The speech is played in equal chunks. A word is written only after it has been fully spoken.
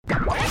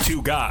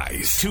Two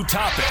guys, two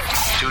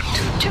topics,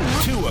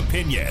 two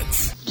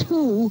opinions.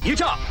 You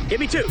talk. Give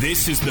me two.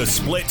 This is the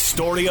split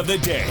story of the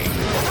day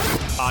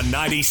on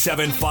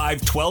 97.5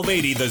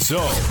 1280 The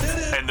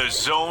Zone and The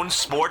Zone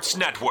Sports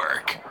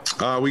Network.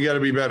 We got to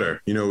be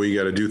better. We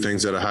got to do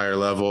things at a higher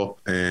level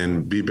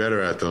and be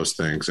better at those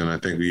things. And I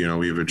think,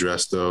 we've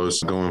addressed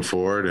those going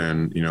forward.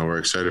 And, we're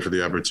excited for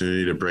the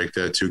opportunity to break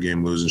that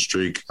 2-game losing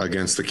streak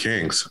against the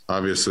Kings.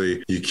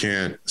 Obviously, you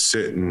can't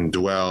sit and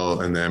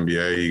dwell in the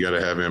NBA. You got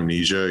to have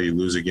amnesia. You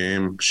lose a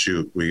game,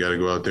 shoot, we got to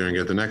go out there and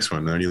get the next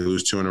one. Then you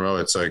lose 2 in a row.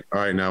 It's like,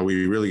 all right, now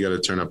we really got to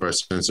turn up our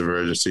sense of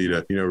urgency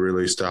to,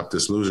 really stop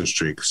this losing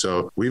streak.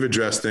 So we've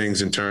addressed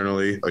things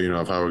internally,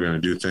 of how we're going to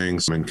do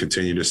things and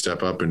continue to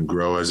step up and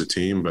grow as a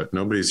team, but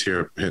nobody's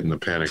here hitting the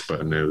panic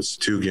button. It was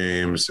 2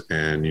 games,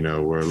 and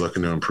we're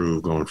looking to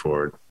improve going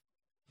forward.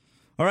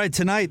 All right,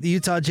 tonight the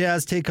Utah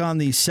Jazz take on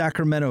the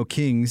Sacramento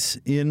Kings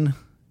in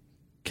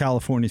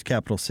California's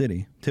capital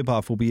city.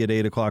 Tip-off will be at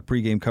 8 o'clock.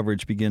 Pre-game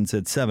coverage begins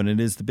at 7.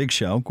 It is the big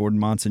show. Gordon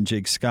Monson,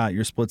 Jake Scott.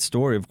 Your split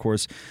story, of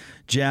course,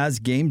 Jazz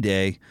game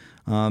day.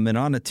 And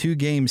on a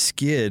 2-game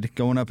skid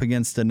going up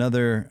against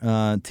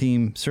another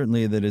team,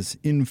 certainly that is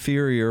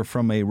inferior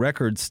from a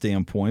record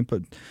standpoint,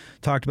 but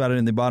talked about it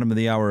in the bottom of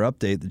the hour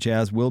update. The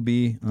Jazz will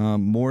be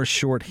more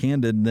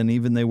shorthanded than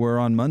even they were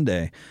on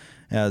Monday,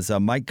 as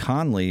Mike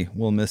Conley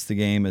will miss the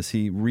game as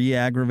he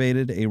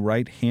re-aggravated a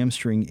right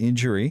hamstring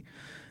injury.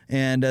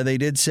 And they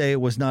did say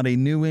it was not a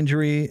new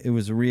injury. It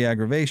was a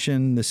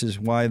re-aggravation. This is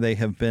why they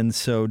have been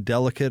so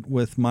delicate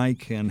with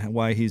Mike and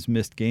why he's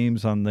missed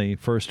games on the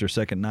first or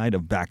second night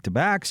of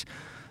back-to-backs,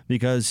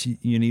 because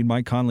you need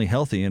Mike Conley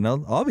healthy. And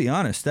I'll be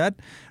honest,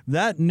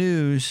 that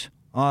news,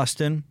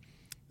 Austin,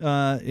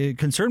 it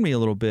concerned me a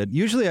little bit.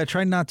 Usually I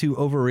try not to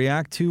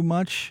overreact too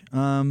much,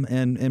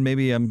 and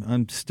maybe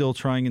I'm still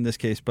trying in this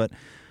case, but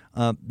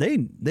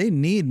they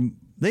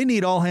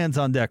need all hands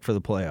on deck for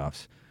the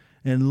playoffs.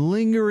 And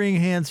lingering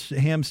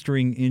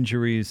hamstring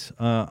injuries,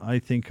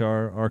 I think,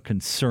 are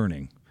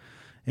concerning.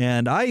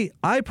 And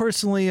I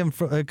personally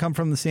come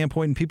from the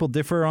standpoint, and people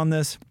differ on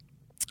this,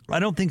 I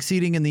don't think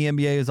seeding in the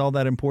NBA is all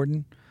that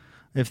important.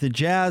 If the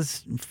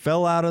Jazz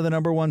fell out of the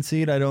number 1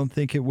 seed, I don't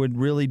think it would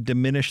really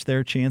diminish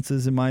their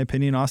chances, in my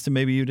opinion. Austin,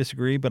 maybe you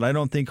disagree, but I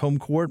don't think home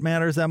court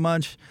matters that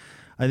much.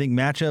 I think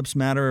matchups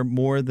matter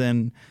more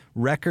than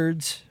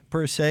records,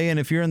 per se. And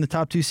if you're in the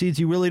top 2 seeds,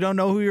 you really don't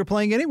know who you're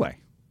playing anyway.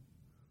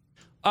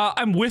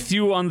 I'm with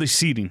you on the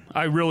seeding.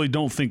 I really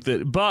don't think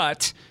that,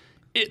 but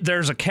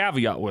there's a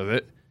caveat with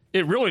it.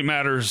 It really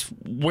matters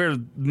where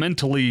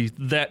mentally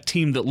that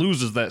team that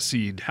loses that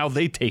seed, how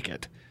they take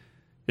it.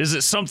 Is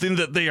it something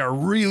that they are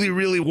really,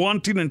 really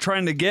wanting and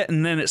trying to get,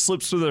 and then it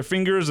slips through their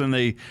fingers and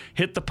they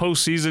hit the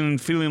postseason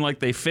feeling like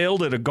they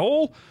failed at a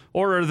goal?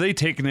 Or are they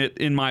taking it,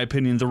 in my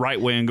opinion, the right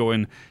way and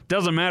going,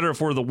 doesn't matter if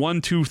we're the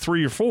 1, 2,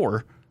 3, or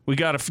 4. We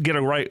got to get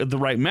the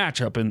right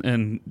matchup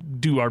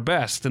and do our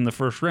best in the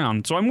first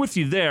round. So I'm with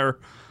you there.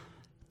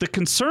 The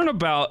concern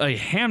about a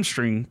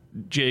hamstring,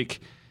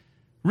 Jake,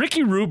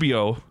 Ricky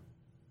Rubio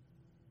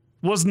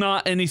was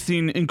not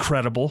anything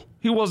incredible.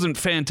 He wasn't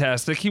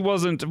fantastic. He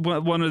wasn't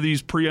one of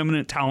these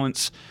preeminent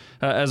talents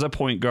as a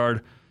point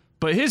guard.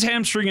 But his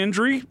hamstring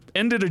injury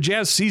ended a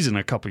Jazz season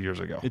a couple years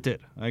ago. It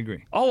did. I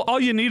agree. All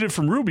you needed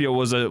from Rubio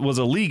was a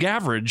league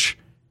average,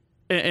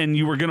 and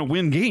you were going to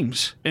win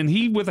games. And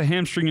he, with a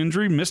hamstring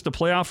injury, missed the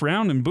playoff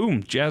round, and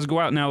boom, Jazz go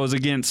out now as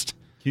against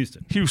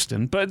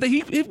Houston. But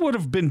it would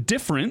have been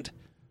different,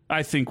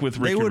 I think, with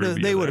Ricky Rubio.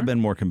 They would have been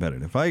more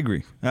competitive. I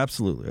agree.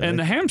 Absolutely. And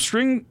the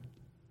hamstring,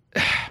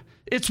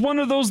 it's one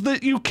of those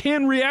that you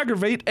can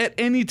re-aggravate at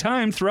any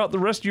time throughout the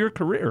rest of your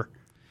career.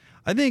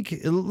 I think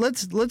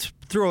let's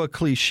throw a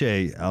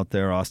cliche out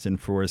there, Austin,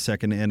 for a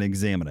second and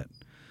examine it.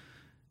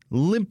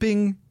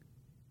 Limping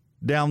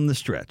down the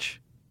stretch.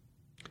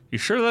 You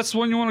sure that's the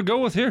one you want to go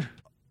with here?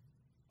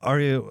 Are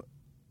you?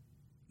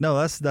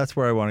 No, that's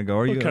where I want to go.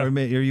 Are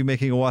you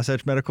making a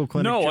Wasatch Medical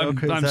Clinic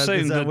joke? I'm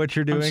saying that what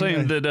you're doing? I'm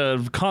saying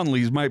that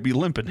Conley's might be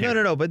limping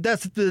here. No, but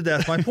that's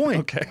my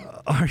point. Okay.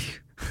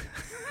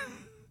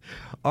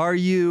 Are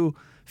you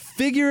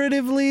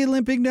figuratively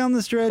limping down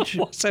the stretch?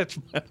 Wasatch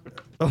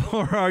Medical.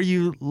 Or are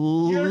you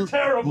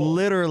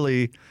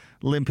literally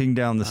limping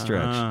down the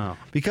stretch? Oh.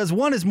 Because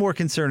one is more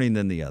concerning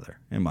than the other,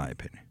 in my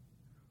opinion.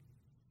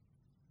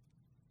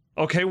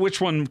 Okay, which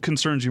one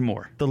concerns you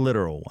more? The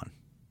literal one.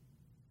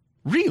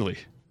 Really?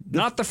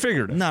 Not the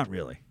figurative? Not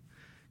really.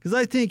 Because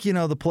I think, the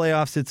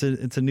playoffs,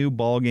 it's a new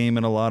ball game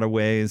in a lot of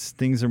ways.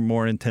 Things are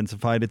more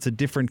intensified. It's a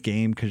different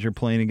game because you're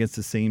playing against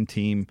the same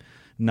team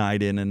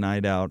night in and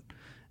night out.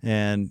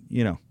 And,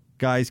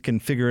 guys can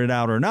figure it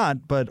out or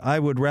not, but I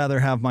would rather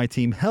have my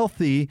team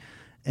healthy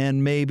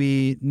and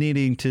maybe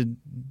needing to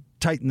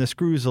tighten the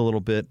screws a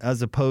little bit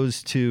as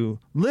opposed to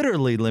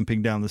literally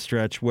limping down the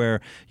stretch where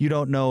you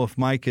don't know if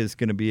Mike is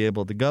going to be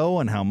able to go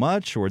and how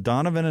much, or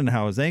Donovan and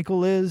how his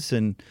ankle is.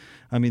 And,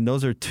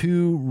 those are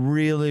two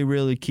really,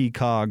 really key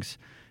cogs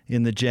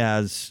in the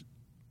Jazz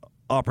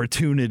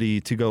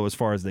opportunity to go as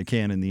far as they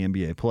can in the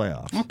NBA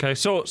playoffs. Okay,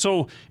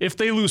 so if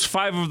they lose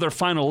 5 of their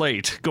final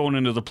 8 going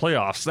into the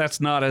playoffs, that's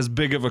not as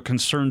big of a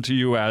concern to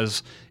you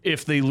as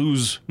if they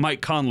lose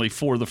Mike Conley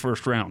for the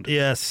first round.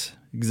 Yes,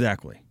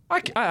 exactly.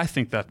 I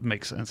think that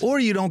makes sense. Or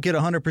you don't get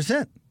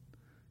 100%,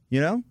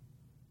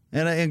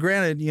 And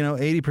granted,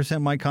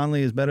 80% Mike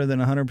Conley is better than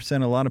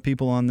 100% a lot of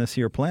people on this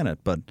here planet.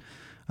 But,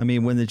 I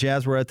mean, when the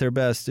Jazz were at their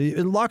best,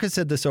 Locke has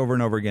said this over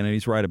and over again, and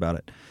he's right about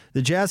it.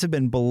 The Jazz have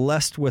been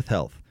blessed with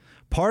health.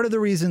 Part of the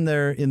reason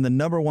they're in the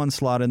number 1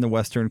 slot in the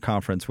Western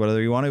Conference,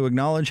 whether you want to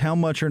acknowledge how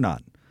much or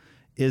not,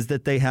 is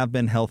that they have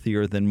been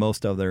healthier than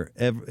most other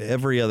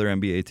every other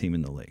NBA team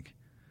in the league.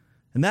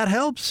 And that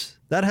helps.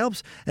 That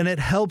helps. And it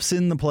helps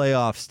in the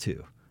playoffs,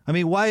 too. I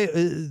mean, why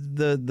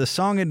the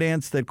song and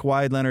dance that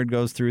Kawhi Leonard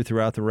goes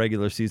throughout the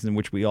regular season,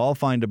 which we all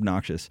find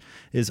obnoxious,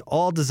 is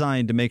all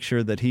designed to make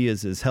sure that he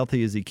is as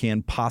healthy as he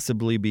can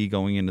possibly be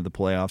going into the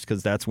playoffs,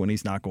 because that's when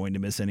he's not going to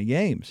miss any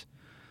games.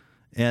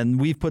 And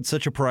we've put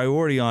such a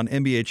priority on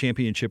NBA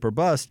championship or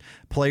bust,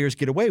 players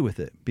get away with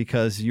it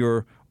because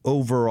your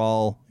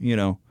overall,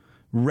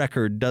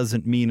 record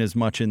doesn't mean as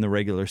much in the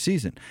regular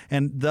season.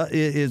 And it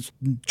is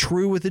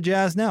true with the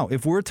Jazz now.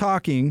 If we're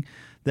talking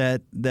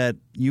that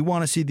you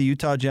want to see the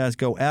Utah Jazz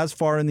go as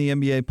far in the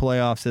NBA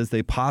playoffs as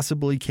they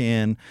possibly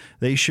can,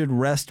 they should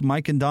rest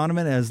Mike and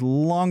Donovan as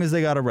long as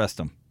they got to rest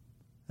them.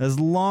 As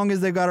long as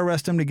they've got to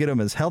rest them to get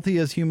them as healthy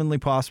as humanly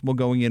possible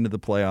going into the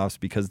playoffs,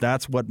 because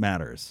that's what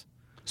matters.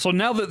 So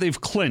now that they've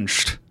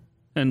clinched,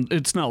 and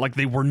it's not like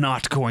they were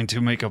not going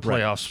to make a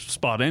playoff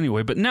spot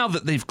anyway, but now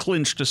that they've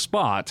clinched a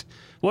spot,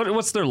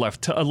 what's there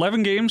left?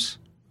 11 games?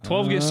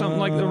 12 games? Something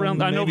like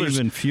around? I know there's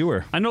even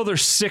fewer. I know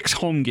there's 6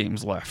 home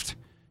games left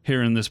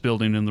here in this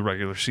building in the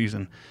regular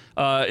season.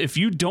 If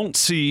you don't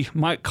see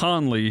Mike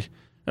Conley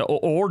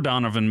or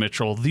Donovan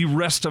Mitchell the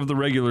rest of the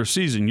regular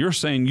season, you're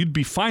saying you'd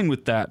be fine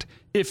with that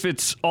if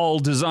it's all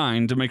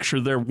designed to make sure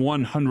they're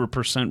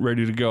 100%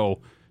 ready to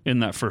go in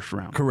that first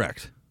round.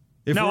 Correct.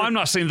 I'm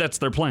not saying that's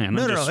their plan.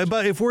 No.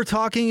 But if we're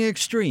talking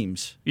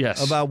extremes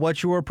about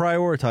what you are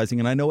prioritizing,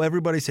 and I know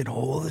everybody said,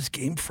 this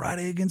game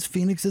Friday against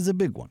Phoenix is a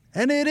big one.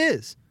 And it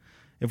is.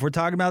 If we're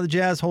talking about the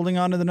Jazz holding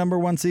on to the number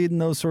 1 seed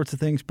and those sorts of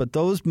things, but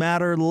those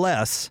matter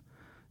less,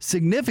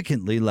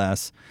 significantly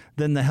less,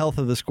 than the health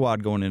of the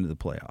squad going into the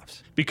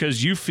playoffs.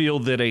 Because you feel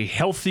that a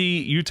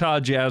healthy Utah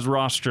Jazz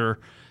roster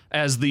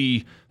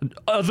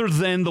other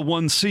than the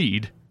 1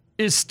 seed,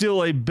 is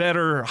still a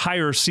better,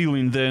 higher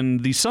ceiling than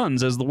the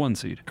Suns as the 1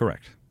 seed.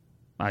 Correct.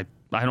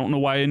 I don't know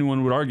why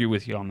anyone would argue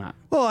with you on that.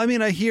 Well, I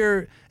mean, I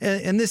hear,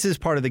 and this is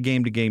part of the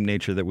game-to-game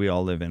nature that we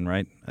all live in,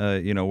 right?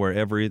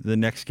 Where the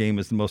next game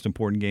is the most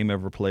important game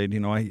ever played.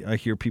 I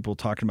hear people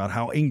talking about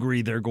how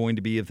angry they're going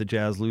to be if the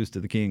Jazz lose to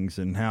the Kings,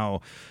 and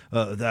how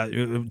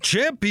that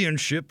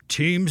championship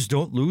teams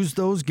don't lose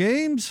those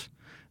games,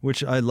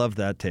 which I love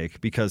that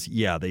take, because,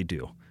 yeah, they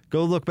do.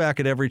 Go look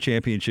back at every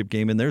championship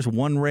game, and there's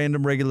one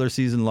random regular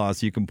season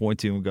loss you can point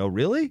to and go,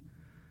 really?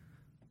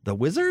 The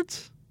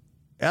Wizards?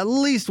 At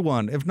least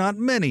one, if not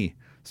many.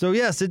 So,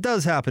 yes, it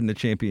does happen to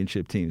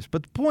championship teams.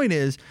 But the point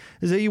is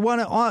that you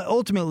want to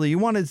ultimately,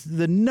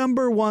 the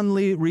number 1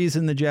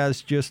 reason the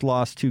Jazz just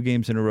lost 2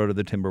 games in a row to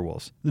the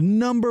Timberwolves. The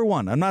number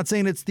 1. I'm not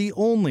saying it's the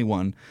only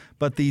one,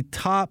 but the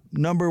top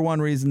number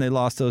 1 reason they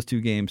lost those 2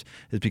 games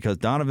is because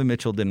Donovan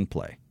Mitchell didn't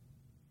play.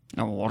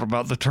 Now, what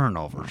about the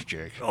turnovers,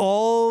 Jake?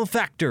 All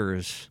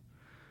factors.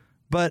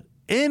 But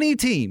any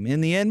team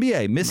in the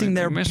NBA missing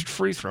their missed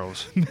free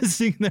throws,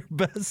 missing their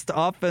best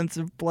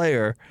offensive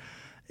player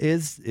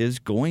is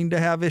going to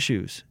have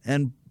issues.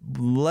 And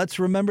let's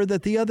remember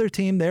that the other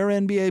team, they're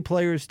NBA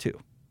players too.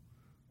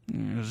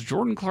 Is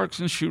Jordan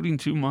Clarkson shooting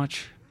too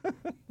much?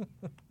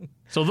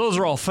 So those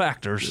are all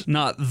factors,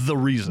 not the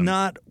reason.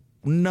 Not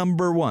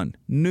number 1.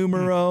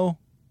 Numero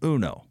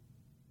uno.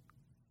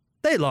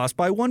 They lost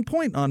by 1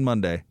 point on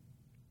Monday.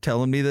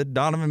 Telling me that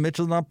Donovan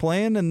Mitchell's not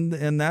playing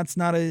and that's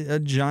not a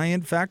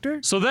giant factor?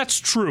 So that's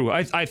true.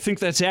 I think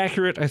that's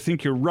accurate. I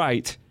think you're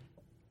right.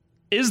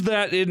 Is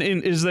there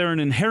an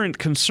inherent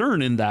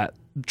concern in that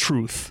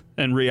truth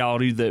and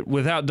reality that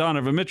without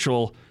Donovan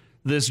Mitchell,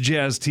 this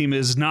Jazz team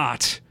is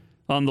not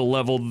on the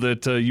level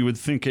that you would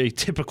think a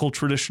typical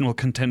traditional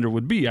contender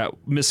would be at,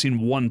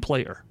 missing 1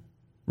 player?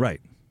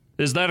 Right.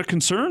 Is that a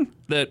concern?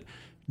 That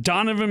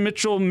Donovan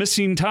Mitchell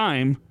missing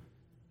time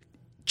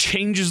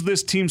changes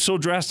this team so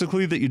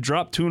drastically that you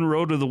drop 2 in a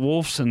row to the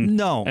Wolves and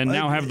now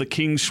have the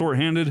Kings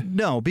shorthanded?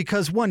 No,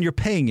 because 1, you're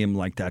paying him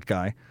like that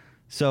guy.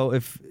 So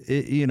if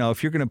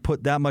you're going to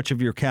put that much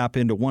of your cap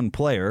into 1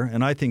 player,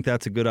 and I think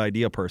that's a good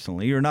idea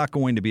personally, you're not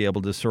going to be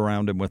able to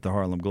surround him with the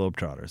Harlem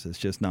Globetrotters. It's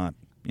just not,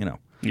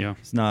 Yeah.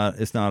 It's not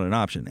an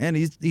option. And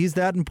he's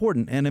that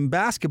important. And in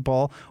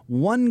basketball,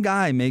 1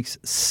 guy makes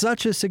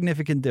such a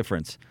significant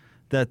difference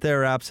that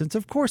their absence,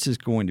 of course, is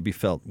going to be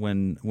felt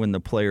when the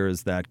player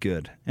is that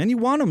good. And you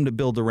want them to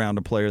build around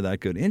a player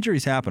that good.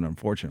 Injuries happen,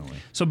 unfortunately.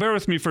 So bear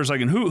with me for a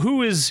second.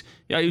 Who is,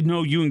 I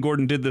know you and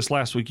Gordon did this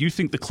last week, you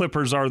think the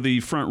Clippers are the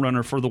front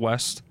runner for the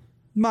West?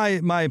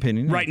 My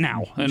opinion. Right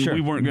now. And Sure.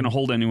 we weren't going to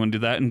hold anyone to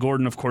that. And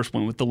Gordon, of course,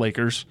 went with the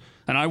Lakers.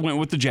 And I went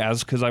with the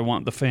Jazz because I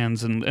want the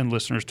fans and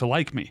listeners to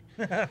like me.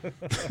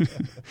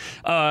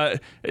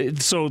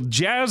 So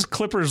Jazz,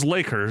 Clippers,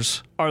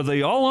 Lakers, are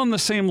they all on the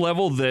same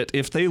level that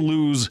if they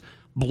lose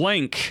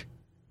blank,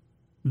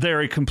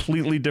 they're a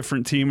completely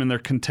different team and their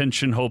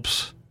contention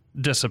hopes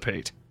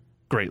dissipate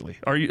greatly?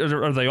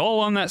 Are they all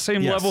on that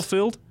same level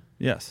field?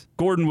 Yes.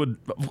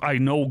 I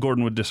know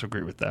Gordon would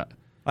disagree with that.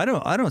 I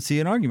don't see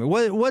an argument.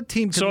 What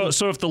team? So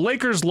if the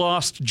Lakers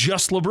lost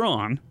just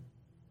LeBron,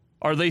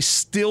 are they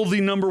still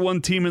the number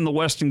one team in the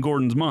West in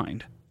Gordon's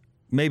mind?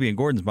 Maybe in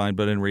Gordon's mind,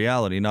 but in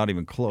reality, not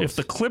even close. If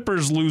the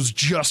Clippers lose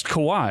just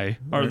Kawhi,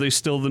 are they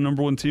still the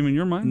number one team in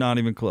your mind? Not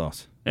even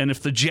close. And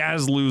if the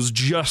Jazz lose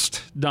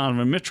just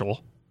Donovan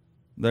Mitchell,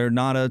 they're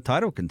not a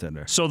title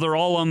contender. So they're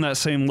all on that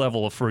same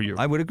level for you.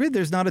 I would agree.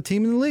 There's not a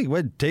team in the league.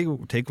 What,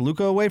 take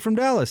Luka away from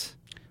Dallas.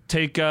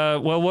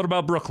 What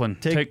about Brooklyn?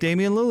 Take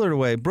Damian Lillard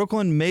away.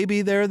 Brooklyn,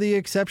 maybe they're the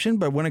exception,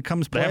 but when it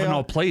comes they haven't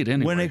all played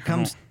anyway. When it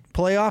comes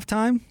playoff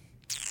time,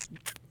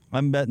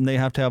 I'm betting they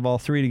have to have all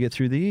three to get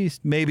through the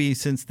East. Maybe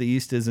since the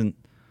East isn't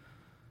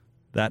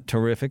that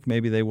terrific,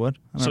 maybe they would.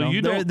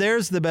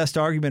 There's the best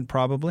argument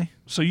probably.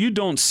 So you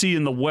don't see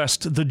in the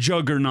West the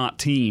juggernaut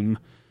team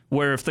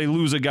where if they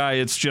lose a guy,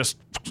 it's just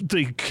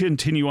they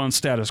continue on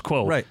status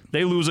quo. Right.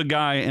 They lose a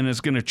guy and it's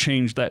going to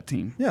change that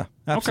team. Yeah,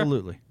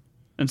 absolutely. Okay.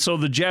 And so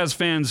the Jazz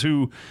fans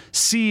who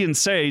see and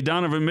say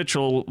Donovan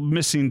Mitchell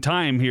missing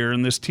time here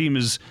and this team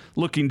is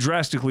looking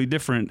drastically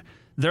different,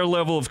 their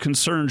level of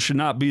concern should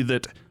not be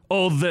that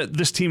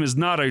this team is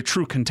not a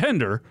true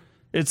contender.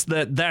 It's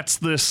that's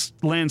this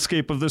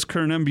landscape of this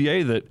current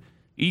NBA that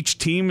each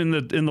team in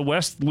the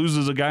West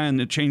loses a guy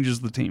and it changes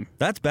the team.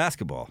 That's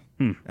basketball.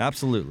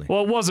 Absolutely.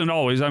 Well, it wasn't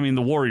always. I mean,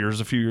 the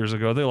Warriors a few years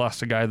ago, they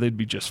lost a guy, they'd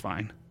be just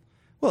fine.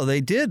 Well,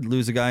 they did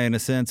lose a guy in a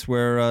sense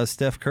where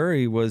Steph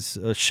Curry was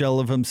a shell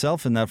of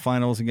himself in that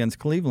finals against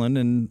Cleveland,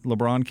 and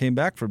LeBron came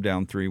back from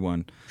down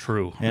 3-1.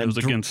 True. And it was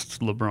against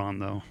LeBron,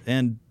 though.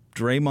 And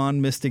Draymond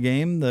missed a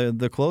game,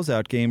 the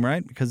closeout game,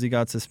 right, because he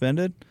got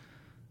suspended.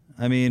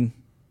 I mean,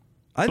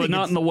 but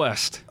not in the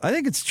West. I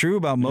think it's true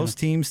about most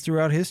teams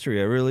throughout history.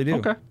 I really do.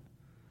 Okay.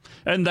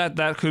 And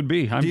that could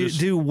be.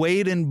 Do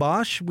Wade and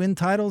Bosh win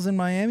titles in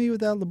Miami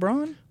without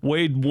LeBron?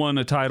 Wade won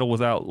a title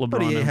without LeBron.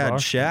 But he and had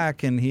Bosh.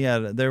 Shaq, and he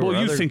had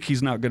you think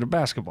he's not good at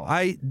basketball?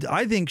 I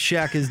think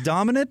Shaq is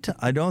dominant.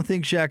 I don't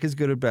think Shaq is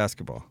good at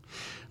basketball.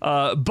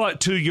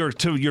 But to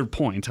your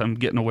point, I'm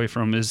getting away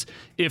from is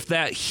if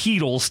that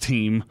Heatles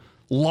team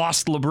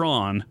lost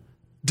LeBron,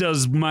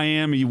 does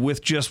Miami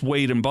with just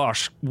Wade and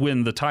Bosh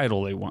win the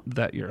title they won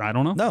that year? I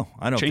don't know. No,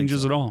 I don't.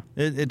 Changes think so. it all.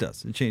 It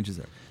does. It changes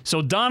it.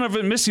 So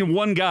Donovan missing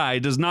one guy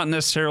does not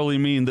necessarily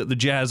mean that the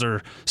Jazz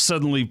are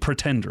suddenly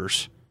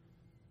pretenders,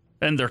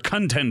 and they're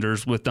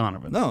contenders with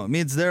Donovan. No, it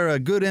means they're a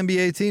good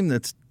NBA team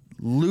that's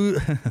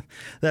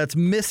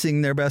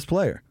missing their best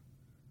player.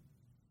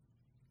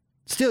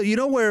 Still, you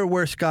know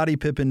where Scottie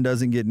Pippen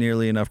doesn't get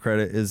nearly enough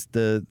credit is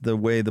the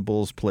way the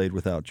Bulls played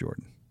without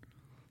Jordan.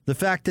 The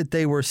fact that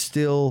they were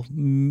still,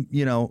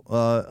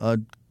 a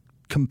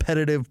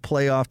competitive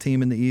playoff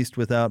team in the East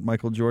without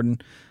Michael Jordan,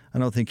 I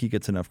don't think he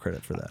gets enough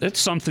credit for that. It's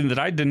something that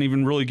I didn't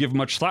even really give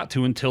much thought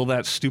to until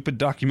that stupid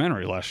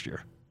documentary last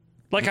year.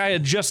 Like I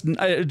just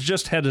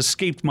had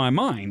escaped my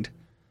mind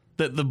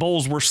that the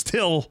Bulls were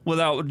still,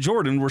 without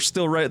Jordan, were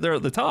still right there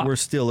at the top. We're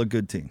still a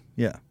good team,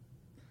 yeah.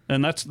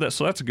 And that's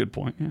a good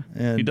point. Yeah.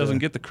 And he doesn't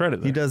get the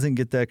credit there. He doesn't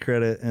get that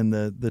credit, and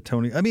the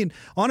Tony. I mean,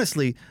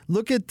 honestly,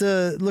 look at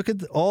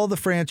all the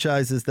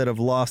franchises that have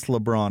lost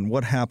LeBron.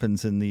 What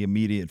happens in the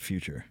immediate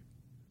future?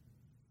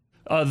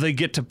 They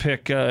get to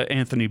pick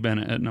Anthony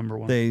Bennett at number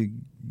one. They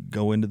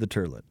go into the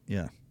turlet,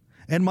 yeah.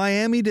 And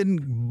Miami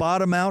didn't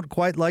bottom out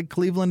quite like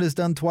Cleveland has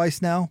done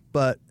twice now,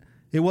 but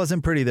it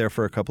wasn't pretty there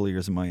for a couple of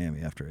years in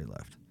Miami after he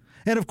left.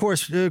 And of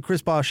course,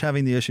 Chris Bosh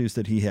having the issues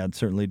that he had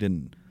certainly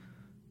didn't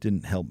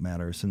help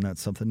matters, and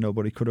that's something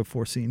nobody could have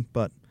foreseen.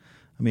 But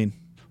I mean,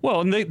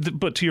 well, and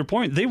but to your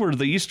point, they were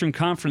the Eastern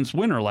Conference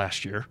winner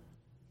last year,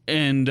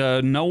 and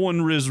no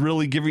one is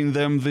really giving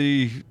them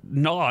the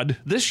nod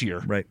this year.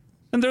 Right.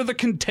 And they're the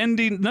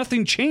contending.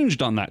 Nothing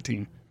changed on that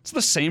team. It's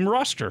the same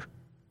roster.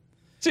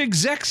 It's the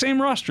exact same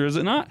roster, is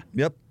it not?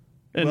 Yep.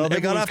 And well, they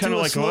got off to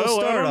a slow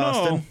start,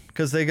 Austin,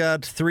 because they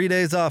got 3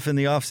 days off in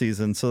the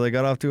offseason, so they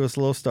got off to a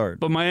slow start.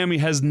 But Miami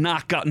has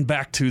not gotten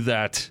back to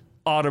that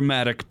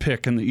automatic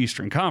pick in the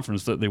Eastern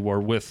Conference that they were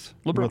with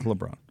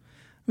LeBron. I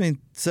mean,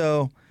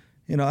 so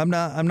I'm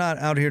not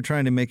out here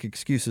trying to make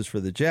excuses for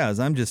the Jazz.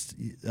 I'm just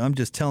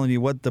telling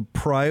you what the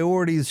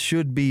priorities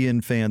should be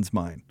in fans'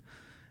 mind.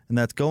 And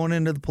that's going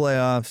into the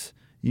playoffs.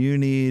 You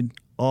need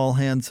all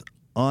hands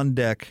on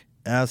deck,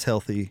 as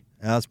healthy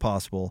as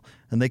possible,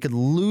 and they could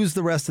lose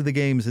the rest of the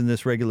games in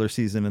this regular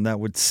season, and that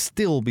would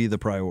still be the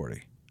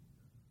priority.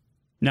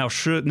 Now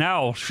should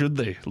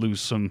they lose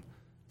some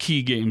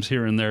key games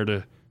here and there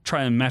to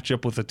try and match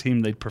up with a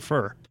team they'd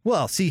prefer?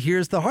 Well, see,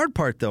 here's the hard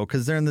part, though,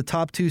 because they're in the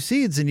top two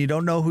seeds, and you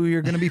don't know who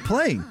you're going to be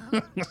playing.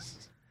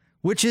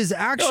 which is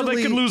actually...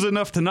 they could lose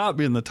enough to not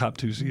be in the top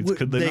 2 seeds,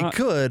 could they not? They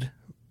could,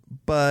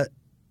 but,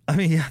 I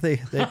mean, yeah, they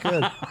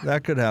could.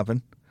 That could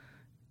happen.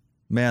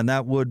 Man,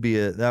 that would be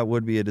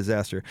a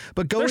disaster.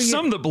 But there's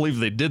some that believe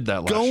they did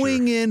that last year.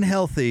 Going in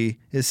healthy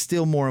is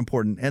still more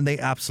important, and they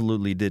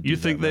absolutely did. You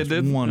think they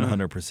did?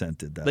 100%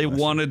 did that. They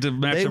wanted to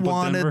match up with Denver? They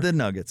wanted the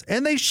Nuggets,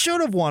 and they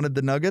should have wanted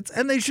the Nuggets,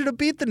 and they should have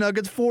beat the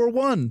Nuggets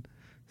 4-1.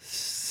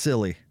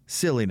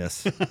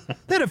 Silliness. They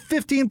had a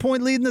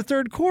 15-point lead in the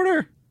third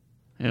quarter.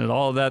 And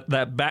all that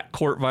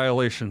backcourt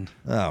violation.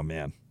 Oh,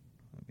 man.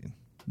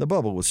 The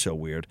bubble was so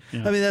weird.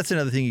 Yeah. I mean, that's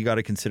another thing you got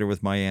to consider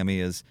with Miami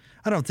is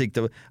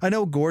I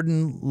know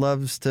Gordon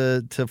loves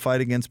to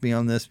fight against me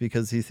on this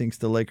because he thinks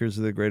the Lakers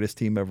are the greatest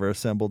team ever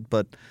assembled,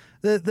 but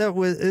it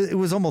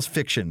was almost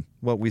fiction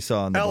what we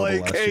saw in the bubble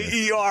last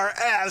year.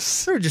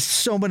 Lakers. There were just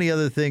so many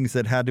other things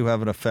that had to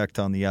have an effect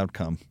on the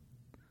outcome.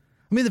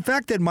 I mean, the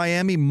fact that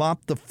Miami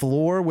mopped the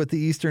floor with the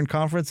Eastern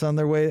Conference on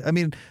their way, I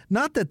mean,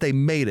 not that they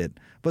made it,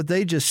 but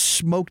they just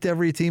smoked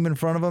every team in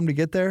front of them to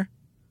get there.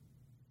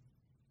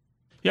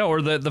 Yeah,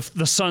 or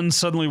the Suns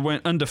suddenly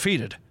went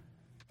undefeated.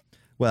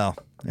 Well,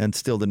 and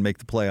still didn't make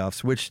the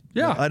playoffs, which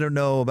yeah. I don't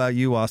know about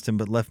you, Austin,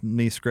 but left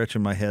me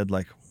scratching my head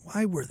like,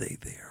 why were they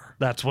there?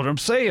 That's what I'm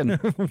saying.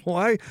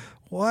 Why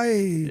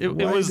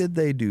did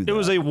they do that? It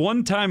was a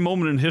one-time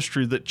moment in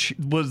history that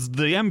was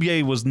the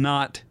NBA was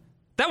not.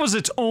 That was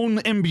its own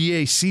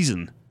NBA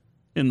season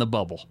in the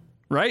bubble,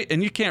 right?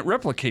 And you can't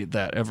replicate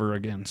that ever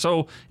again.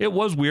 So it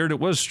was weird. It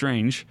was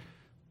strange,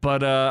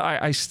 but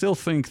I still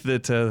think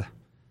that.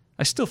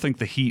 I still think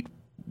the Heat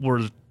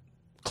were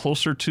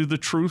closer to the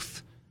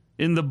truth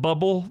in the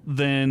bubble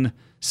than,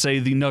 say,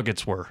 the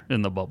Nuggets were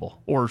in the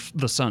bubble, or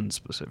the Suns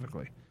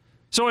specifically.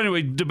 So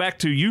anyway, back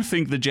to you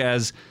think the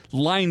Jazz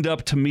lined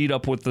up to meet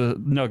up with the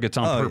Nuggets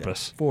on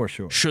purpose. Yeah, for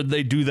sure. Should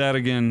they do that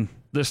again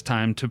this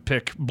time to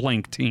pick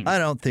blank team? I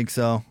don't think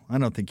so. I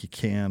don't think you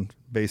can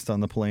based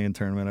on the play-in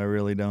tournament. I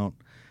really don't.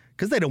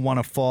 Because they don't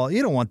want to fall.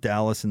 You don't want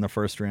Dallas in the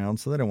first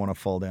round, so they don't want to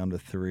fall down to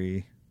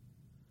 3.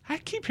 I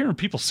keep hearing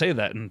people say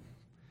that, and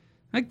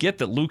I get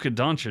that Luka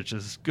Doncic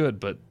is good,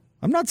 but...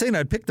 I'm not saying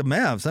I'd pick the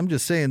Mavs. I'm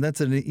just saying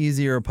that's an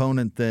easier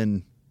opponent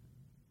than,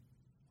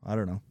 I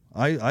don't know.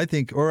 I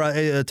think, or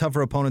a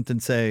tougher opponent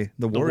than, say,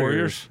 the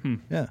Warriors.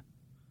 Yeah.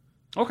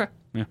 Okay,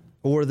 yeah.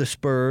 Or the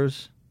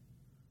Spurs,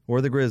 or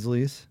the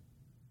Grizzlies.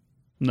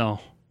 No.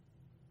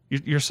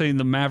 You're saying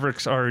the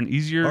Mavericks are an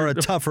easier... Or a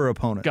tougher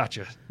opponent.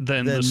 Gotcha.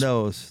 Than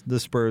those, the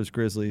Spurs,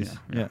 Grizzlies.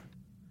 Yeah.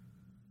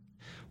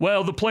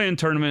 Well, the play-in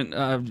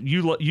tournament,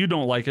 you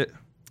don't like it.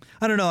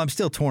 I don't know. I'm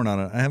still torn on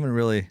it. I haven't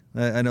really.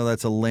 I know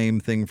that's a lame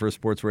thing for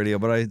sports radio,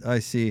 but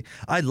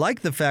I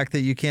like the fact that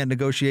you can't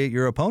negotiate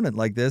your opponent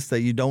like this,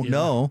 that you don't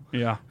know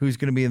who's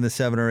going to be in the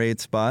 7 or 8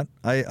 spot.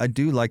 I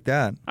do like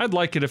that. I'd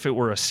like it if it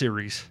were a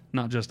series,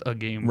 not just a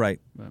game. Right.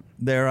 But.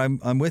 There,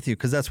 I'm with you,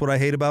 because that's what I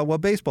hate about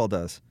what baseball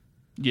does.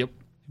 Yep.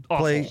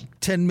 Play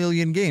 10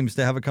 million games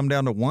to have it come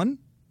down to 1?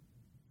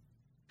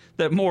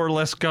 That more or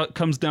less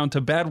comes down to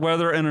bad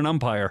weather and an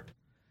umpire.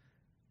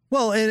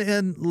 Well,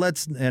 and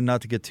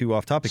not to get too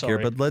off topic here,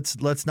 but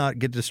let's not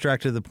get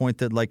distracted to the point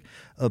that like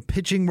a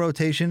pitching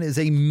rotation is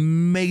a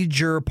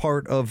major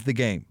part of the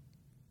game.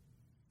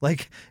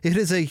 Like it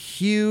is a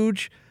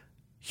huge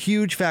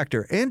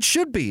factor and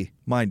should be,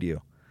 mind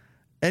you.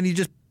 And you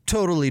just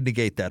totally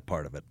negate that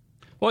part of it.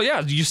 Well, yeah,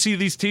 you see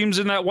these teams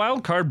in that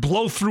wild card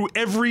blow through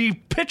every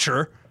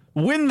pitcher,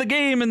 win the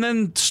game, and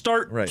then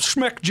start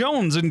Schmeck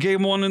Jones in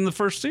game 1 in the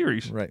first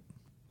series. Right.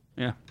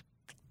 Yeah.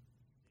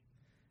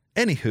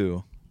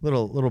 Anywho.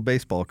 Little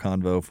baseball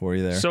convo for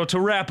you there. So to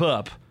wrap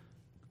up,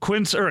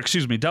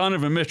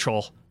 Donovan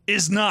Mitchell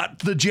is not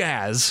the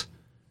Jazz,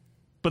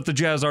 but the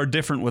Jazz are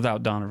different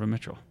without Donovan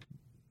Mitchell.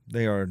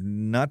 They are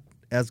not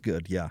as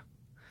good, yeah.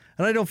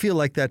 And I don't feel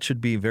like that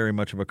should be very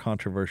much of a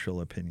controversial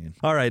opinion.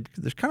 All right,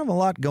 there's kind of a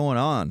lot going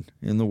on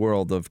in the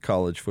world of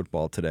college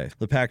football today.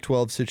 The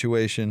Pac-12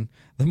 situation,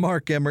 the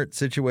Mark Emmert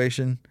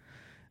situation,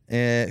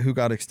 who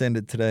got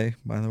extended today,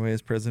 by the way,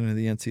 as president of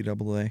the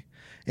NCAA.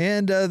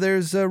 And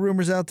there's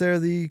rumors out there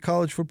the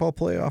college football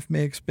playoff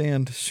may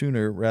expand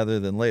sooner rather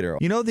than later.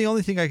 You know, the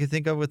only thing I could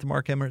think of with the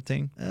Mark Emmert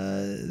thing,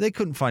 they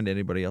couldn't find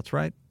anybody else,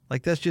 right?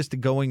 Like, that's just the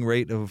going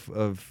rate of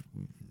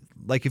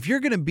like, if you're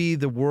going to be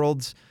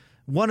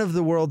one of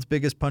the world's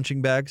biggest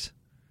punching bags,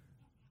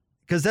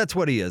 because that's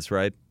what he is,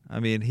 right? I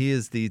mean, he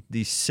is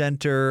the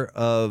center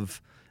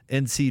of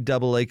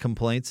NCAA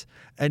complaints,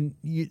 and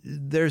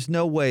there's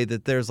no way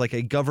that there's like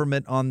a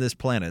government on this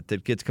planet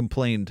that gets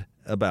complained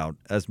about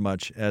as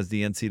much as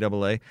the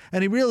NCAA.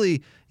 And he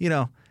really,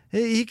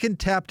 he can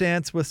tap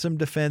dance with some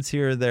defense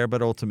here or there,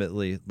 but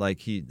ultimately, like,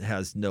 he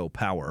has no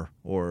power,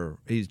 or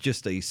he's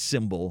just a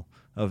symbol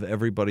of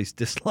everybody's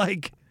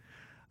dislike.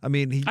 I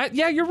mean,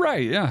 you're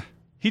right. Yeah.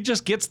 He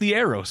just gets the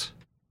arrows.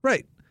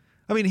 Right.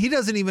 I mean, he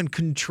doesn't even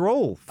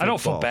control football. I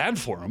don't feel bad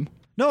for him.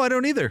 No, I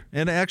don't either.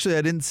 And actually,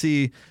 I didn't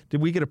see,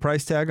 did we get a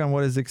price tag on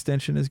what his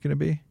extension is going to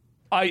be?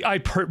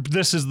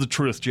 This is the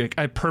truth, Jake.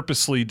 I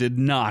purposely did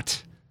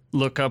not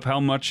look up how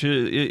much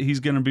he's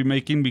going to be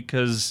making,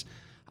 because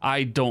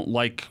I don't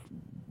like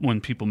when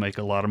people make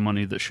a lot of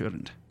money that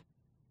shouldn't.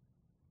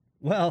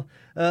 Well,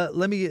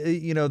 let me,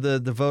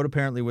 the vote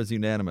apparently was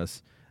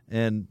unanimous,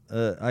 and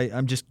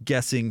I'm just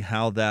guessing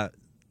how that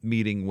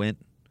meeting went.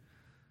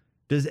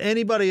 Does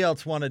anybody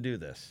else want to do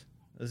this?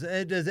 Does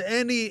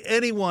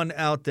anyone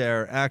out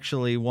there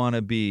actually want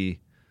to be,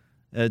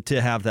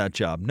 to have that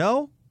job?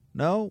 No?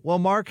 Well,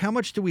 Mark, how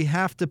much do we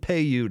have to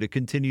pay you to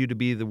continue to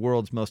be the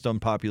world's most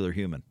unpopular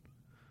human?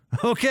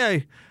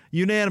 Okay,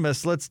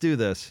 unanimous, let's do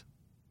this.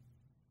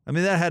 I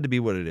mean, that had to be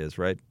what it is,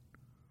 right?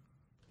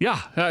 Yeah,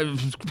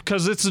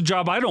 because it's a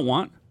job I don't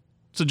want.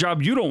 It's a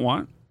job you don't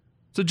want.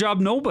 It's a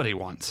job nobody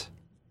wants.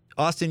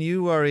 Austin,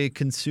 you are a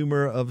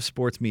consumer of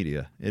sports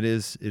media. It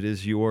is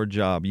your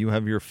job. You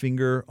have your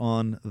finger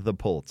on the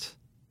pulse.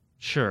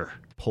 Sure.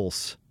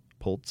 Pulse.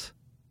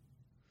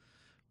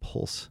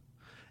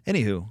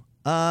 Anywho,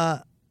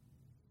 let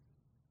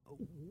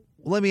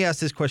me ask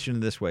this question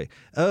this way.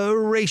 A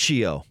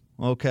ratio,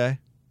 okay?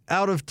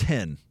 Out of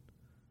 10.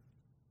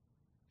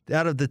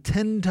 Out of the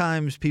 10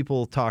 times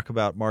people talk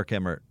about Mark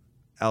Emmert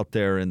out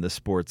there in the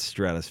sports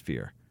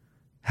stratosphere,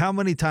 how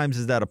many times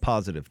is that a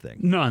positive thing?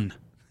 None.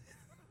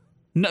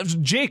 No,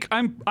 Jake, I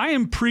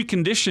am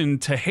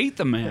preconditioned to hate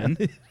the man.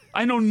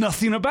 I know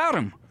nothing about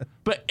him.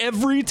 But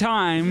every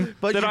time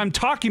I'm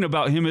talking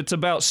about him, it's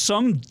about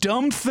some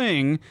dumb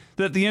thing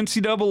that the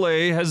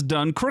NCAA has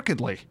done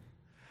crookedly.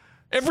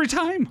 Every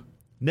time.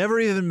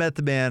 Never even met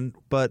the man,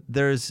 but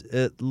there's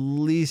at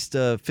least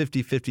a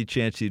 50-50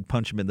 chance you'd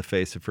punch him in the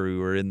face if we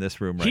were in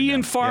this room right now. He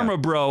and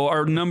Pharma Bro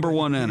are number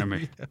one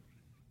enemy.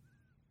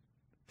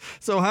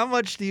 So how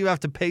much do you have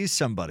to pay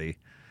somebody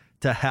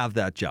to have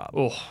that job?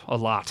 Oh, a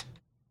lot.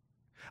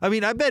 I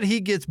mean, I bet he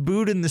gets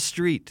booed in the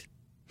street.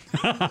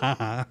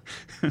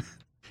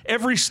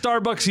 Every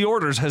Starbucks he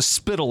orders has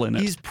spittle in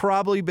it. He's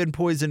probably been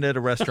poisoned at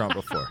a restaurant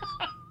before.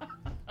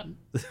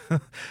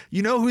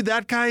 You know who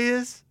that guy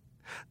is?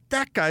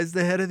 That guy's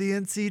the head of the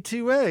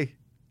NC2A.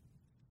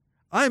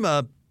 I'm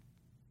a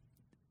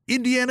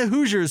Indiana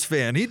Hoosiers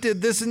fan. He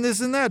did this and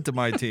this and that to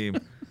my team.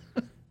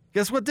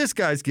 Guess what this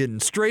guy's getting?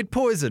 Straight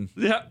poison.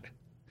 Yeah.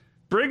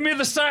 Bring me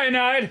the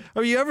cyanide.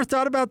 Oh, you ever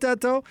thought about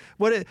that, though?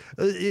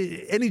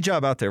 Any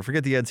job out there,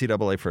 forget the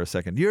NCAA for a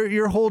second.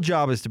 Your whole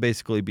job is to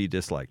basically be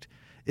disliked,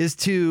 is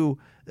to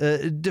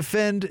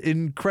defend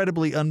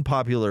incredibly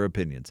unpopular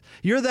opinions.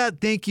 You're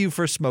that thank you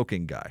for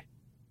smoking guy.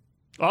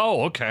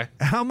 Oh, okay.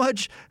 How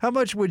much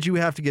would you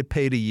have to get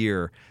paid a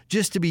year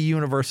just to be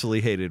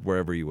universally hated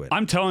wherever you went?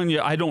 I'm telling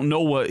you, I don't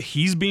know what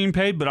he's being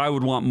paid, but I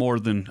would want more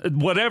than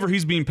whatever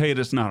he's being paid.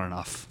 It's not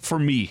enough for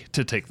me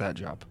to take that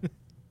job.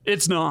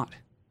 It's not.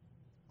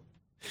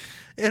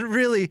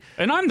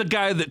 And I'm the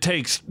guy that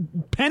takes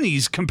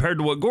pennies compared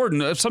to what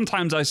Gordon.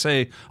 Sometimes I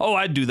say, "Oh,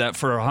 I'd do that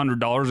for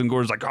 $100," and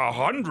Gordon's like,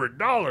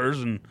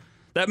 $100, and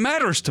that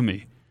matters to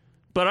me.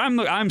 But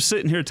I'm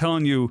sitting here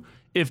telling you,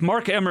 if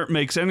Mark Emmert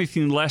makes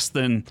anything less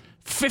than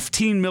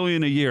 $15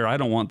 million a year, I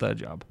don't want that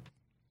job.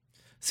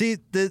 See,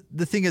 the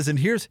thing is, and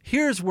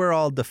here's where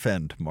I'll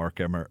defend Mark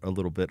Emmert a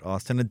little bit,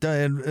 Austin,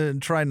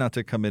 and try not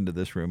to come into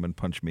this room and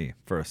punch me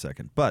for a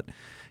second. But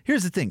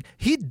here's the thing.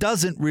 He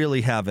doesn't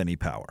really have any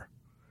power.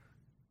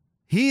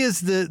 He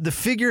is the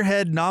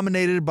figurehead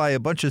nominated by a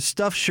bunch of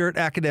stuffed shirt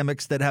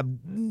academics that have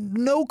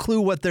no clue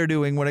what they're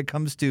doing when it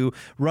comes to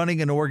running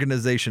an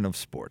organization of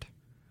sport.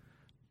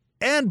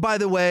 And by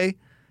the way,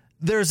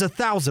 there's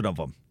 1,000 of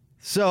them.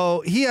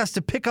 So he has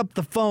to pick up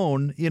the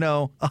phone,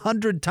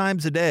 100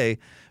 times a day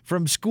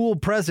from school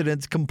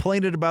presidents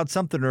complaining about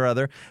something or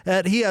other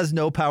that he has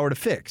no power to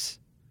fix.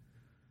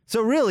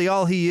 So really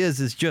all he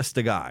is just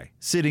a guy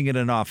sitting in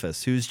an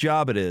office whose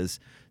job it is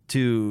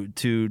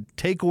to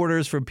take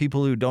orders from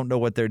people who don't know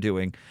what they're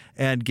doing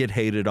and get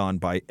hated on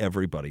by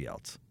everybody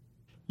else.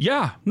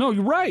 Yeah, no,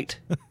 you're right.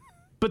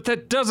 But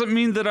that doesn't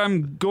mean that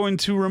I'm going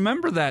to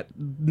remember that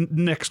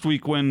next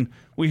week when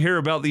we hear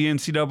about the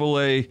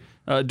NCAA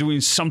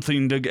doing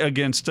something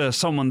against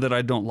someone that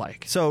I don't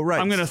like. So, right.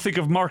 I'm going to think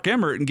of Mark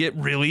Emmert and get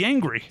really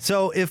angry.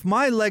 So if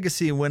my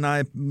legacy when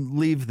I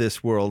leave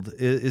this world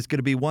is going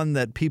to be one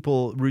that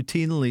people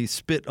routinely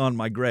spit on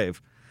my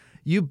grave,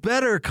 you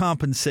better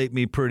compensate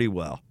me pretty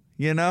well.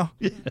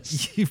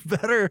 Yes. You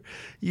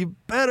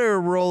better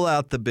roll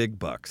out the big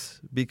bucks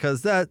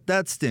because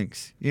that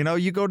stinks.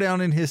 You go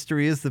down in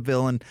history as the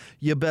villain.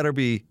 You better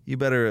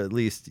at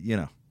least.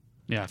 Yeah,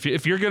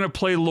 if you're gonna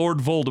play Lord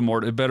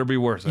Voldemort, it better be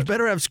worth it. You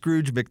better have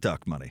Scrooge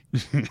McDuck money,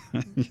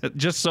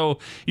 just so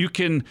you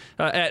can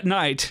at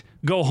night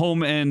go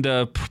home and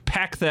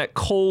pack that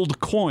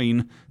cold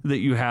coin that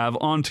you have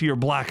onto your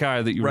black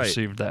eye that you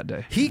received that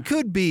day. He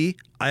could be.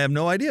 I have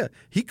no idea.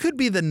 He could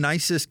be the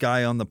nicest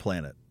guy on the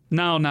planet.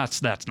 No,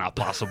 that's not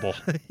possible.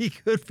 He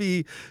could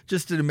be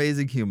just an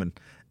amazing human,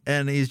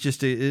 and he's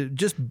just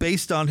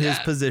based on his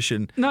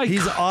position. No,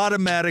 he's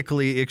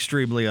automatically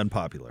extremely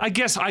unpopular. I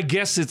guess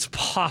it's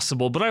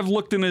possible, but I've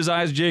looked in his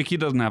eyes, Jake. He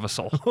doesn't have a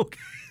soul. Okay,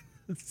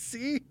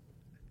 see,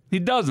 he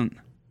doesn't.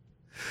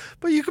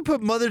 But you could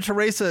put Mother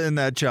Teresa in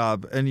that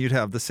job, and you'd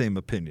have the same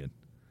opinion.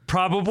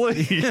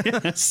 Probably,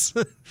 yes.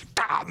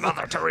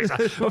 Mother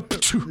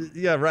Teresa.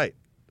 Yeah, right.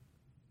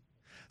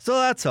 So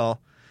that's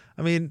all.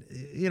 I mean,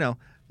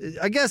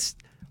 I guess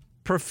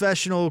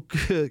professional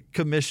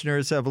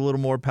commissioners have a little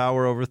more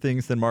power over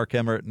things than Mark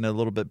Emmert and a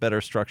little bit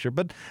better structure.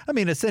 But, I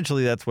mean,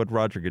 essentially that's what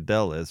Roger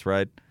Goodell is,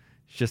 right?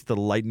 It's just the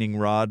lightning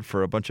rod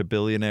for a bunch of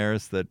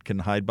billionaires that can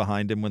hide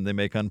behind him when they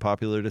make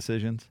unpopular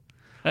decisions.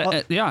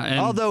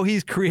 Although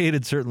he's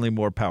created certainly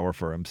more power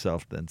for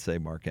himself than, say,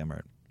 Mark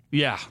Emmert.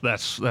 Yeah,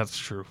 that's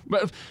true.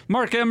 But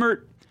Mark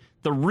Emmert,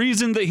 the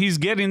reason that he's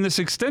getting this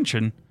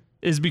extension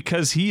is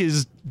because he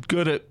is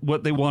good at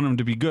what they want him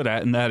to be good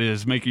at, and that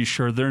is making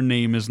sure their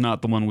name is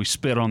not the one we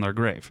spit on their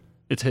grave.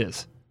 It's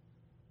his.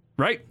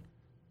 Right?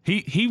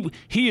 He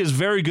is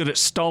very good at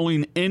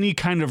stalling any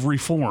kind of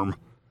reform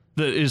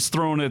that is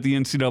thrown at the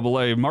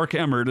NCAA. Mark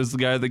Emmert is the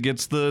guy that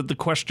gets the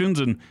questions,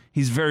 and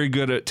he's very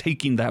good at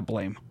taking that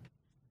blame.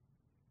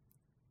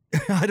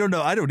 I don't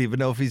know. I don't even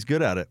know if he's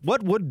good at it.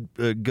 What would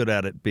good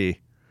at it be?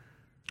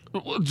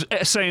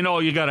 Saying, "Oh,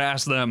 you got to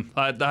ask them."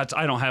 I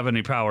don't have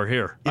any power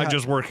here. Yeah. I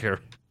just work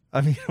here.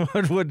 I mean,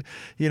 what would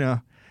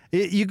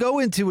you go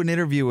into an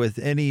interview with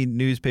any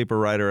newspaper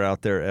writer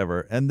out there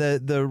ever, and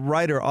the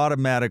writer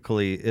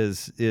automatically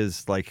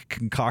is like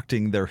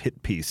concocting their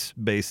hit piece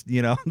based.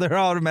 They're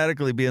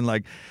automatically being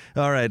like,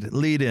 "All right,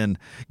 lead in.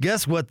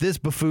 Guess what this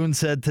buffoon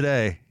said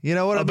today?" You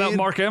know what I mean? About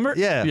Mark Emmert?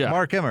 Yeah,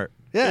 Mark Emmert.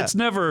 Yeah, it's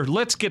never.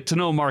 Let's get to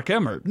know Mark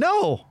Emmert.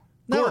 No.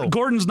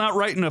 Gordon's not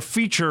writing a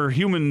feature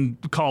human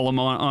column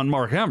on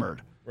Mark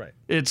Emmert. Right.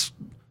 It's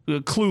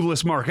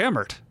clueless Mark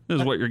Emmert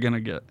is what you're going to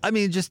get. I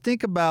mean, just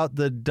think about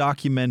the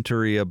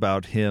documentary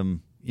about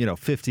him,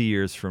 50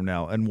 years from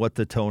now and what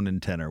the tone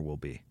and tenor will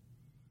be.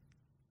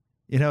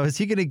 Is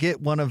he going to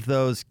get one of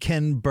those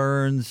Ken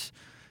Burns,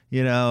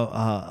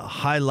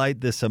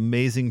 highlight this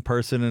amazing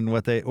person and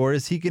or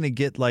is he going to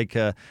get like,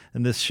 and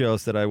this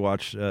shows that I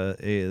watch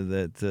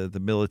the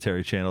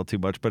military channel too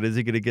much, but is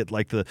he going to get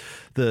like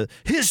the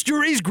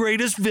history's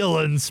greatest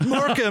villains,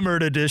 Mark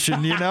Emmert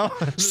edition,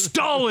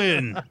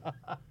 Stalin,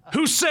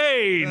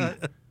 Hussein,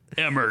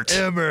 Emmert.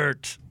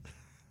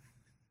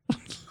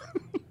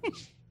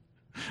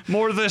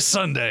 More this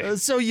Sunday.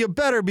 So you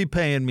better be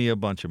paying me a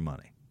bunch of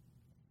money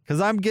because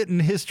I'm getting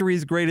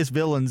history's greatest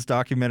villains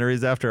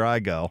documentaries after I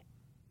go.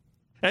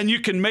 And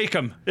you can make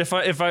them. If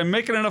I'm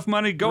making enough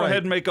money, go ahead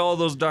and make all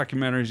those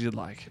documentaries you'd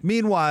like.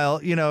 Meanwhile,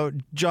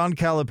 John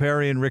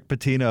Calipari and Rick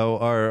Pitino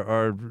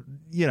are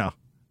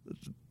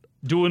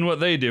doing what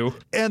they do.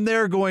 And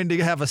they're going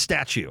to have a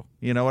statue.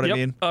 You know what I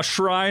mean? A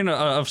shrine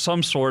of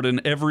some sort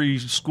in every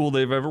school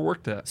they've ever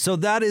worked at. So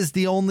that is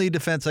the only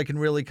defense I can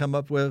really come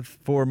up with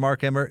for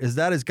Mark Emmert, is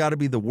that has got to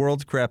be the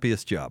world's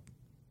crappiest job.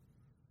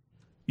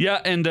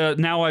 Yeah, and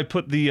now I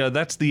put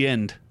that's the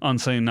end on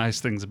saying nice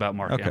things about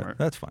Mark Emmert.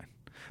 That's fine.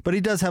 But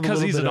he does have a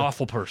little bit because he's an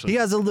awful person. He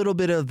has a little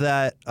bit of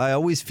that. I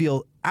always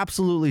feel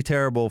absolutely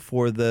terrible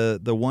for the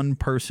one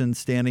person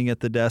standing at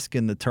the desk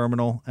in the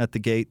terminal at the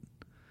gate.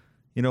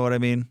 You know what I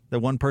mean? The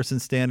one person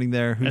standing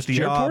there whose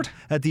job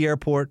at the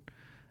airport,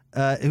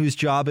 whose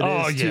job it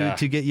is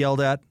to get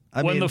yelled at.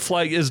 When the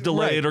flight is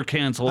delayed or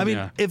canceled. I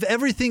mean, if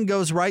everything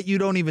goes right, you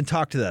don't even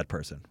talk to that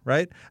person,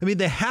 right? I mean,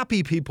 the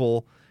happy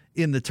people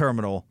in the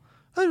terminal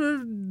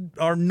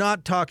are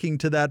not talking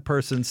to that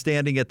person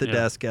standing at the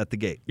desk at the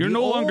gate. You're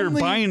no longer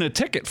buying a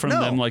ticket from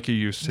them like you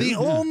used to. The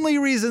only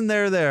reason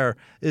they're there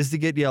is to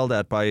get yelled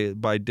at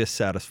by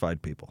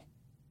dissatisfied people.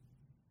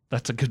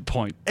 That's a good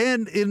point.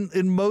 And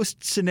in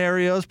most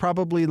scenarios,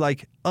 probably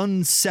like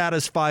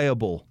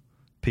unsatisfiable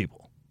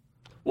people.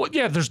 Well,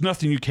 yeah, there's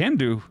nothing you can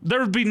do. There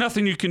would be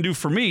nothing you can do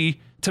for me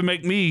to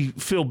make me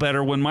feel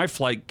better when my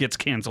flight gets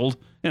canceled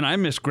and I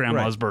miss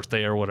Grandma's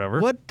birthday or whatever.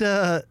 What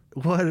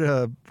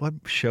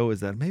show is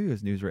that? Maybe it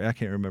was Newsray. I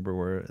can't remember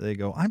where they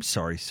go, "I'm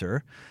sorry,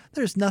 sir.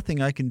 There's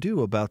nothing I can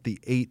do about the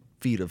 8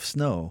 feet of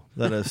snow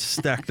that is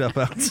stacked up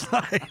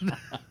outside."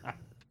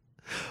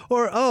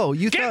 Or,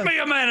 Get me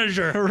a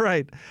manager!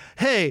 Right.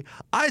 "Hey,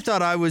 I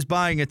thought I was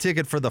buying a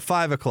ticket for the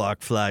 5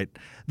 o'clock flight.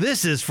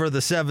 This is for the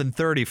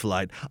 7:30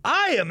 flight.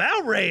 I am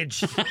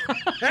outraged.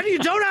 And you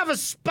don't have a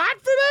spot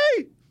for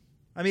me?"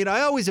 I mean,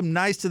 I always am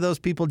nice to those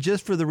people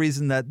just for the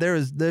reason that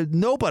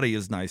nobody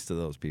is nice to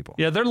those people.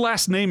 Yeah, their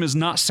last name is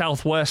not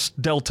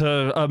Southwest,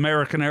 Delta,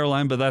 American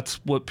Airline, but that's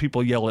what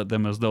people yell at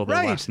them as though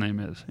their last name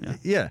is.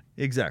 Yeah,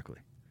 exactly.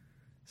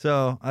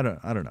 So I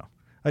don't know.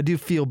 I do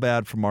feel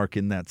bad for Mark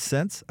in that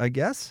sense, I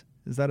guess.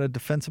 Is that a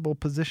defensible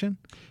position?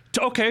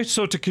 Okay,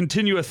 so to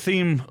continue a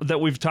theme that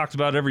we've talked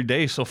about every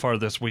day so far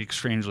this week,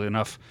 strangely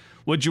enough,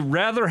 would you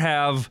rather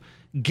have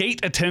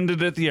gate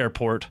attendant at the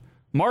airport,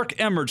 Mark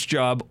Emmert's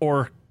job,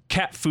 or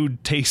cat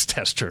food taste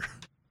tester?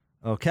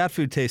 Oh, cat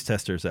food taste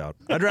tester's out.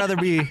 I'd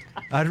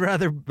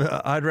rather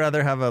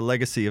have a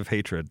legacy of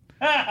hatred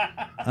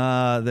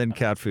than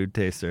cat food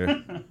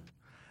taster.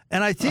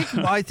 And I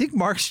think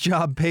Mark's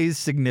job pays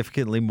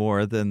significantly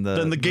more than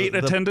the gate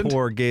attendant? The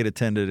poor gate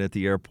attendant at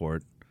the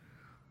airport.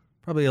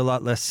 Probably a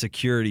lot less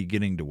security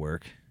getting to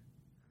work.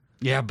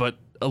 Yeah, but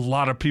a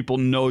lot of people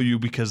know you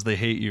because they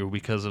hate you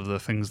because of the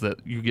things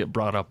that you get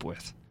brought up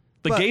with.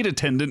 The gate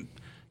attendant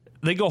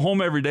they go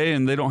home every day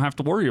and they don't have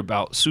to worry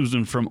about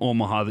Susan from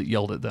Omaha that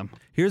yelled at them.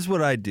 Here's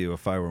what I'd do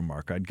if I were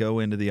Mark. I'd go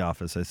into the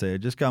office. I say, I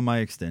just got my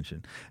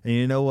extension. And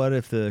you know what?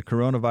 If the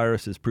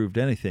coronavirus has proved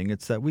anything,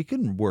 it's that we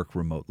can work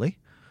remotely.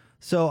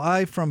 So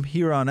I, from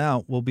here on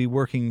out, will be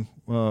working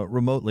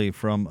remotely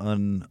from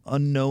an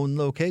unknown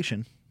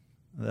location.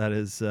 That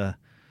is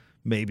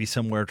maybe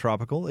somewhere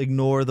tropical.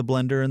 Ignore the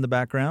blender in the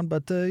background,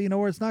 but you know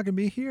where it's not going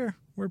to be here,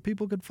 where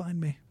people could find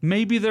me.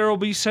 Maybe there will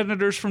be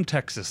senators from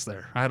Texas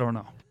there. I don't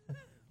know.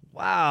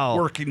 Wow.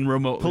 Working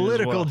remotely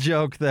Political as well.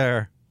 joke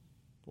there.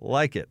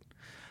 Like it.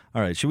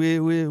 All right, should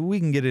we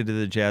can get into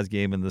the Jazz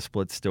game and the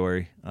split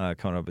story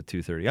coming up at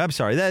 2:30. I'm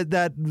sorry,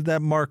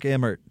 that Mark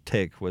Emmert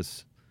take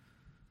was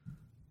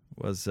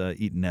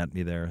eating at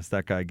me there as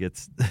that guy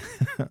gets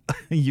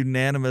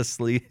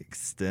unanimously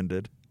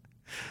extended.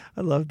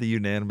 I love the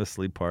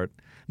unanimously part.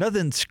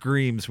 Nothing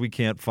screams we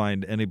can't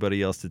find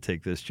anybody else to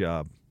take this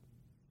job.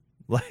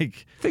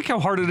 Like, think how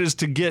hard it is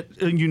to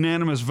get a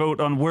unanimous vote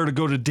on where to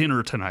go to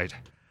dinner tonight.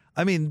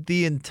 I mean,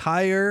 the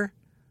entire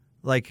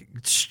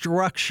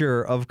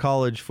structure of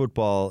college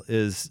football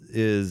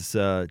is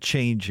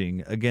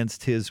changing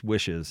against his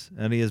wishes,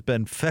 and he has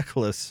been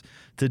feckless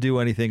to do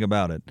anything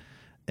about it.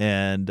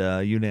 And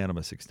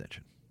unanimous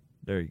extension.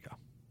 There you go.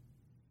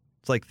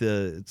 It's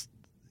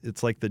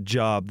like the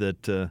job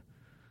that.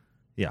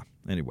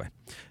 Anyway,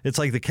 it's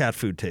like the cat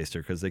food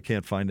taster because they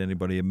can't find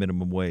anybody at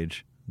minimum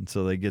wage, and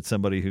so they get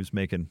somebody who's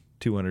making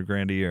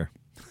 $200,000 a year.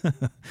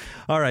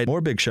 All right, more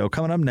Big Show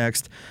coming up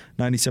next.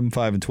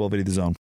 97.5 and 1280 The Zone.